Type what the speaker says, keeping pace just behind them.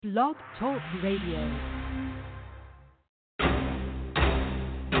Blog Talk Radio.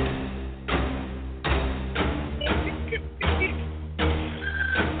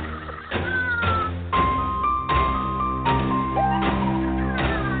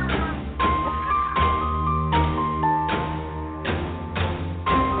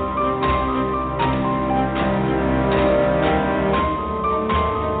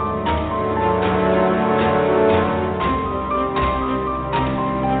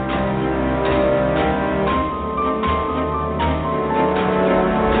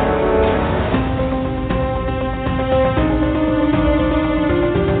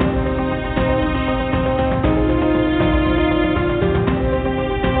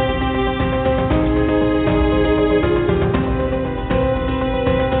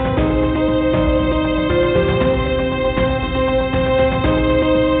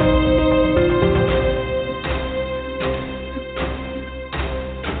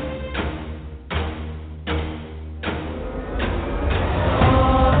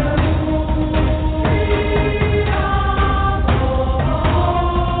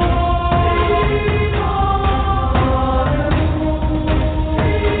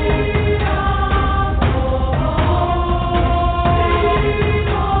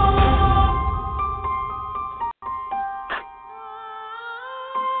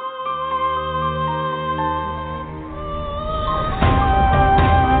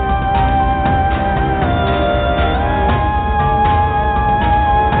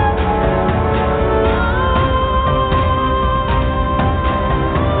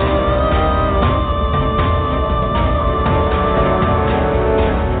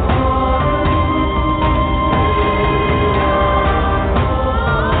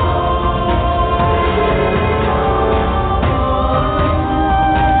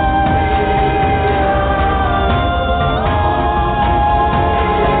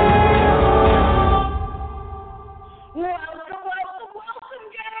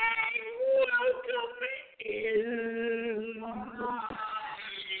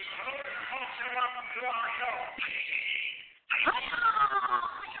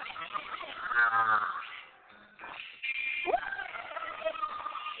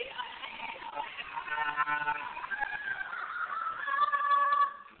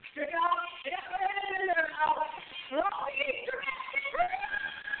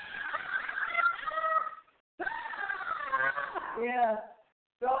 Yeah.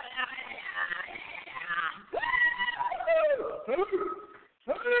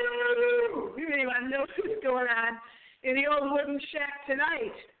 You may want to know what's going on in the old wooden shack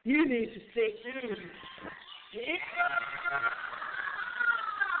tonight. You need to stay tuned.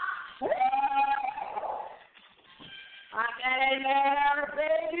 Okay, there,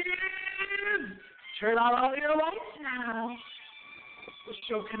 baby. Turn on all your lights now. The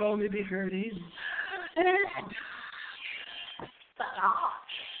show can only be heard in.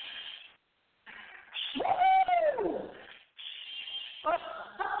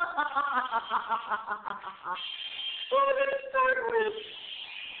 What did it start with?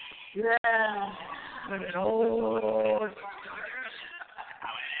 Yeah. Oh.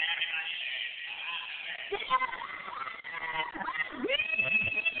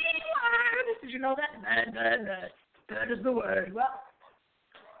 Did you know that? That is the word. Well,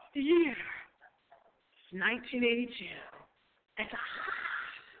 the year 1982. It's a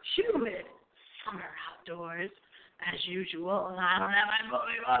humid summer outdoors, as usual, and I don't have my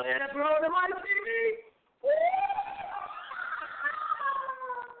movie on it to throw to my TV.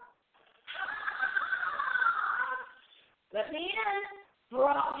 Let me in,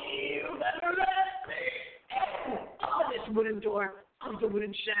 Froggy, you better let me in. Oh, this wooden door of the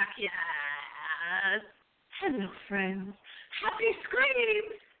wooden shack, yes. Hello, friends. Happy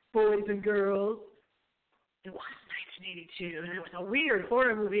screams, boys and girls. It was 1982, and it was a weird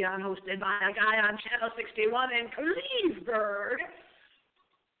horror movie hosted by a guy on Channel 61 in CLEVBURG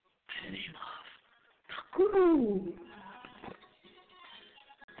by the name of Ghoul.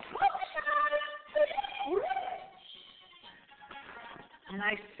 And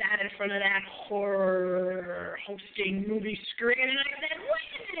I sat in front of that horror hosting movie screen, and I said,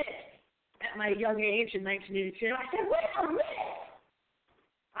 wait a minute! At my young age in 1982, I said, wait a minute!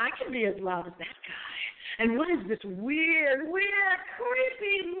 I can be as loud as that guy. And what is this weird,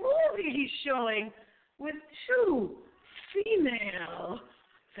 creepy movie he's showing with two female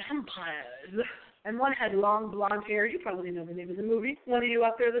vampires? And one had long blonde hair. You probably know the name of the movie. One of you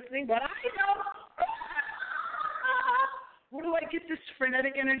out there listening, but I don't. Where do I get this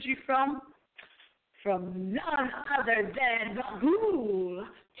frenetic energy from? From none other than the Ghoul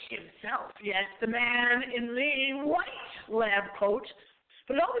himself. Yes, the man in the white lab coat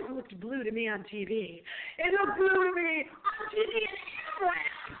But it always looked blue to me on TV. It looked blue to me on TV and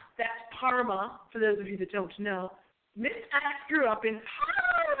everywhere. That's Parma, for those of you that don't know. Miss X grew up in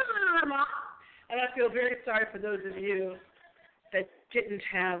Parma. And I feel very sorry for those of you that didn't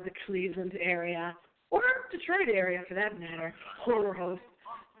have the Cleveland area, or Detroit area for that matter, horror host,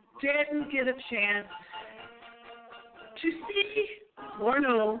 didn't get a chance to see or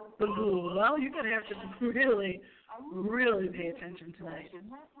know the Ghoul. Well, you're going to have to really, really pay attention tonight. When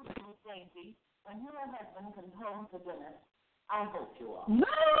you and husband come home for dinner, I hope you are. No!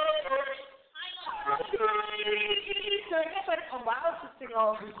 So I guess I'm allowed to sing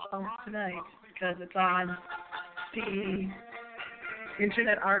all of these songs tonight because it's on the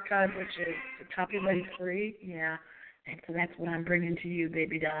Internet Archive, which is copyright free. Yeah. And so that's what I'm bringing to you,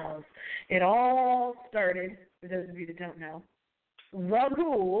 baby dolls. It all started, for those of you that don't know, the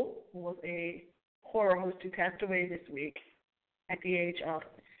Ghoul was a horror host who passed away this week at the age of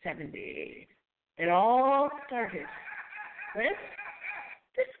 70. It all started with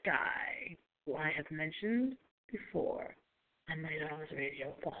this guy, who I have mentioned before on Night Owls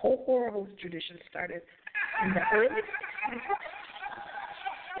Radio. The whole horror host tradition started in the early 60s.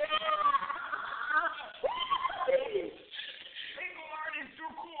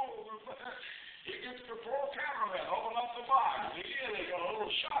 He gets the full cameraman, open up the box. Here they go, a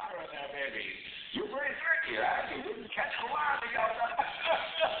little shocker in there, baby. You're pretty tricky, huh? You didn't catch the line.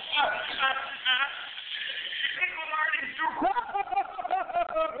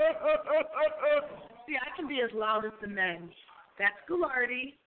 See, I can be as loud as the men. That's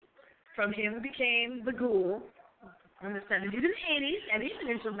Ghoulardi. From him became the Ghoul in the 70s and 80s, and even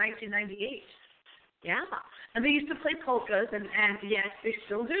until 1998. Yeah. And they used to play polkas, and yes, they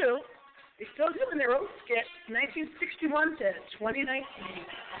still do. They still do in their old skits, 1961 to 2019.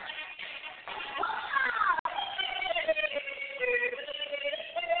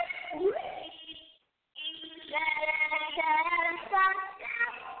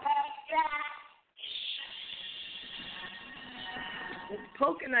 It's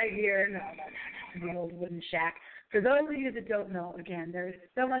polka night here. No, the old wooden shack. For those of you that don't know, again, there's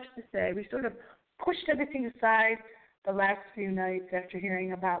so much to say. We sort of pushed everything aside the last few nights after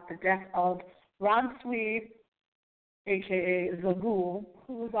hearing about the death of Ron Sweet, a.k.a. the Ghoul,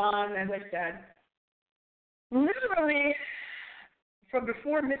 who was on, as I said, literally from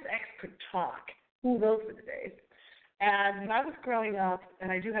before Miss X could talk. Ooh, those were the days. And when I was growing up,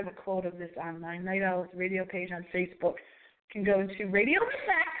 and I do have a quote of this on my Night Owls radio page on Facebook, you can go into Radio Miss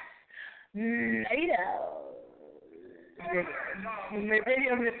X, Night Owls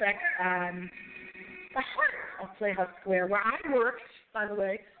Radio Miss X on the heart of Playhouse Square, where I worked, by the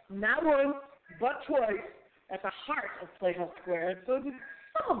way, not once, but twice, at the heart of Playhouse Square. And so did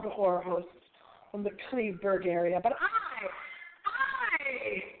some of the horror hosts from the CLEVBURG area. But I,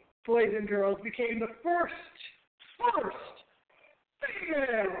 boys and girls, became the first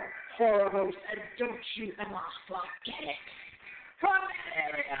female horror host, and don't you ever forget it. From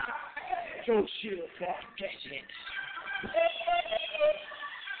that area, don't you forget it.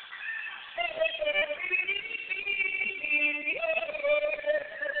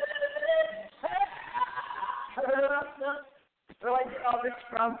 Where I get all this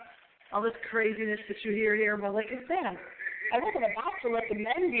from, all this craziness that you hear here. But like I said, I wasn't about to let the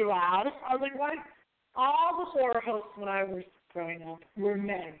men be loud. I was like, what? All the horror hosts when I was growing up were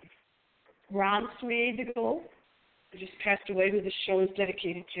men. Ron Sweet, the Ghoul, who just passed away, who this show is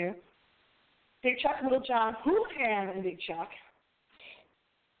dedicated to. Big Chuck, Little John, Houlihan, and Big Chuck.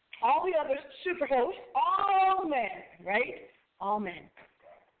 All the other super hosts, all men, right? All men.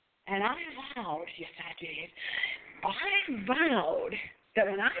 And I vowed, yes I did, I vowed that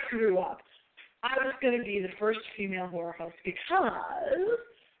when I grew up, I was going to be the first female horror host because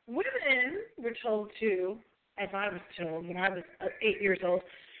women were told to, as I was told when I was 8 years old,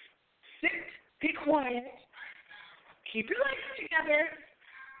 sit, be quiet, keep your legs together,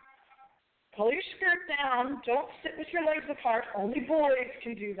 pull your skirt down, don't sit with your legs apart, only boys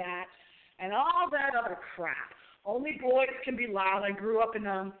can do that, and all that other crap. Only boys can be loud. I grew up in,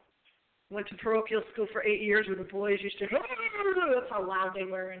 went to parochial school for 8 years where the boys used to, that's how loud they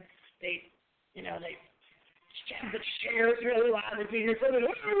were, and they jammed the chairs really loud, and they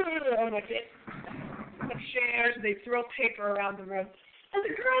like this, the chairs, and they throw paper around the room. And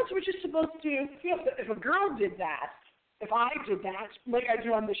the girls were just supposed to, if a girl did that, if I did that, like I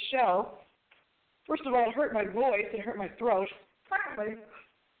do on this show, first of all, it hurt my voice, it hurt my throat. Secondly,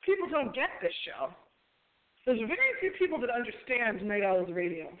 people don't get this show. There's very few people that understand Night Owls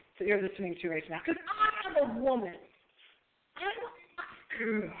Radio that you're listening to right now. Because I'm a woman. I'm a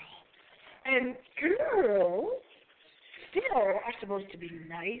girl. And girls still are supposed to be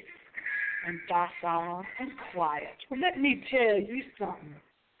nice and docile and quiet. Well, let me tell you something,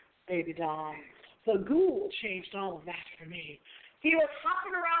 baby doll. The Ghoul changed all of that for me. He was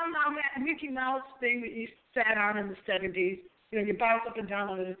hopping around on that Mickey Mouse thing that you sat on in the 70s. You know, you bounce up and down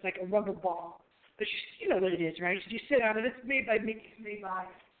on it. It's like a rubber ball. But you know what it is, right? You sit on it. It's made by Mickey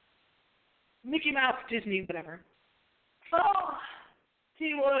Mouse, Disney, whatever. Oh,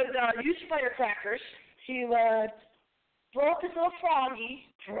 he would use firecrackers. He would blow up his little Froggy,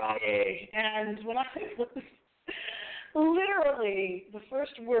 and when I was literally the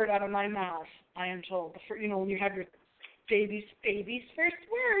first word out of my mouth, I am told, you know, when you have your baby's first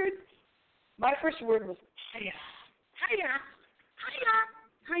word, my first word was Hiya, Hiya, Hiya,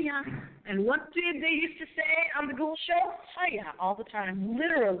 Hiya. And what did they used to say on the Ghoul show? Hiya, all the time.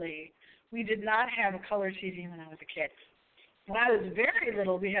 Literally, we did not have a color TV when I was a kid. When I was very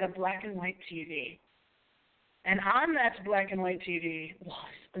little, we had a black and white TV. And on that black and white TV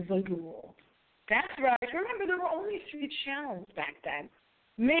was the Ghoul. That's right. Remember, there were only 3 channels back then.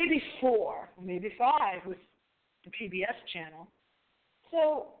 Maybe 4, maybe 5 with the PBS channel.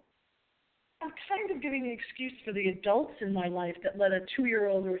 So I'm kind of giving the excuse for the adults in my life that let a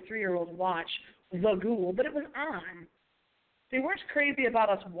 2-year-old or a 3-year-old watch the Ghoul, but it was on. They weren't crazy about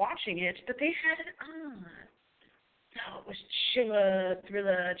us watching it, but they had it on. So it was Chiller,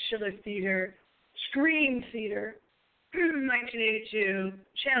 Thriller, Chiller Theater, Scream Theater, 1982,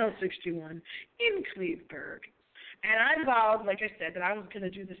 Channel 61, in CLEVBURG. And I vowed, like I said, that I was going to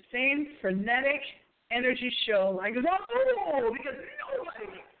do the same frenetic energy show like the Ghoul, because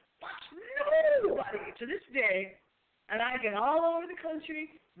nobody to this day, and I've been all over the country,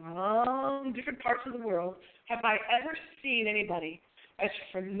 all different parts of the world, have I ever seen anybody as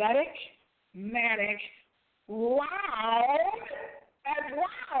frenetic, manic, loud,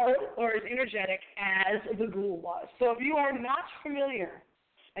 or as energetic as the Ghoul was. So if you are not familiar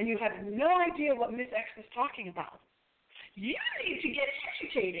and you have no idea what Miss X is talking about, you need to get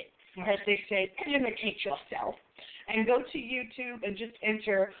educated, or as they say, educate yourself, and go to YouTube and just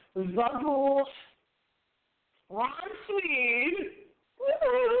enter the Ghoul Ron Sweet.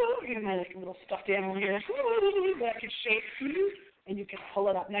 You know, my like little stuffed animal here that I can shake, and you can pull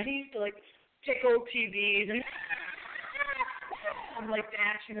it up. Now he used to like take old TVs and like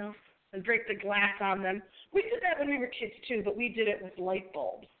that, you know, and break the glass on them. We did that when we were kids too, but we did it with light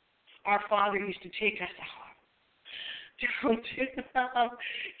bulbs. Our father used to take us down to,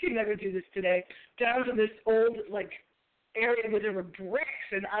 he'd never do this today, down to this old, like, area where there were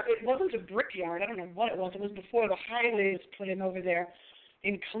bricks, and it wasn't a brickyard. I don't know what it was. It was before the highway was put in over there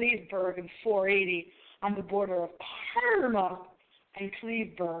in CLEVBURG in 480 on the border of Parma and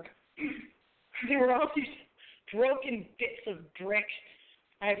CLEVBURG. There were all these broken bits of brick.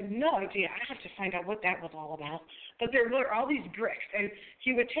 I have no idea. I have to find out what that was all about. But there were all these bricks, and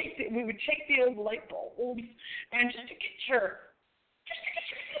we would take the old light bulbs, and just to get your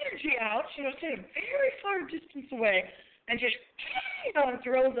energy out, you know, stay a very far distance away, and just, you know, and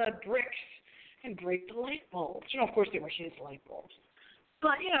throw the bricks and break the light bulbs. You know, of course, they were his light bulbs.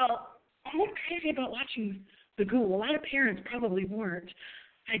 But, you know, I'm not crazy about watching the Ghoul. A lot of parents probably weren't.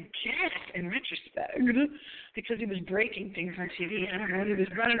 I guess, in retrospect, because he was breaking things on TV. I don't know, he was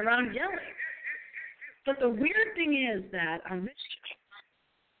running around yelling. But the weird thing is that on this,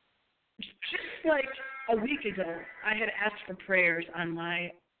 just like a week ago, I had asked for prayers on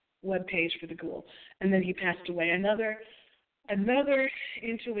my webpage for the Ghoul, and then he passed away. Another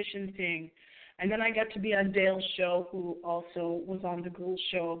intuition thing. And then I got to be on Dale's show, who also was on the Ghoul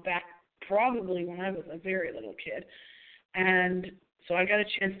show back probably when I was a very little kid. And so I got a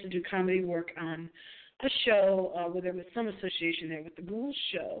chance to do comedy work on a show where there was some association there with the Ghoul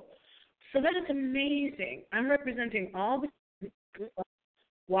show. So that is amazing. I'm representing all the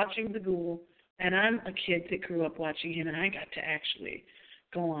watching the Ghoul, and I'm a kid that grew up watching him, and I got to actually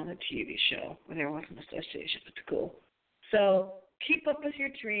go on a TV show where there was an association with the Ghoul. So keep up with your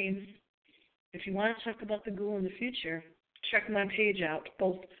dreams. If you want to talk about the Ghoul in the future, check my page out,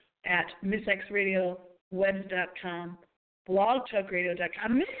 both at MissXRadioWebs.com,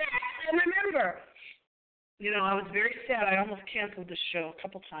 blogtalkradio.com. Miss X, and remember, you know, I was very sad. I almost canceled the show a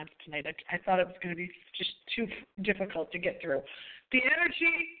couple times tonight. I thought it was going to be just too difficult to get through. The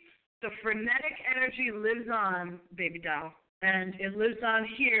energy, the frenetic energy lives on, baby doll, and it lives on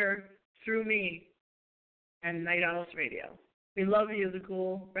here through me and Night Owls Radio. We love you, the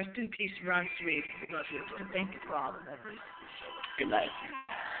Ghoul. Rest in peace, Ron Sweet. We love you, and thank you for all of that. Good night. A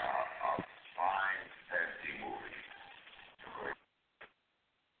fine, fancy movie.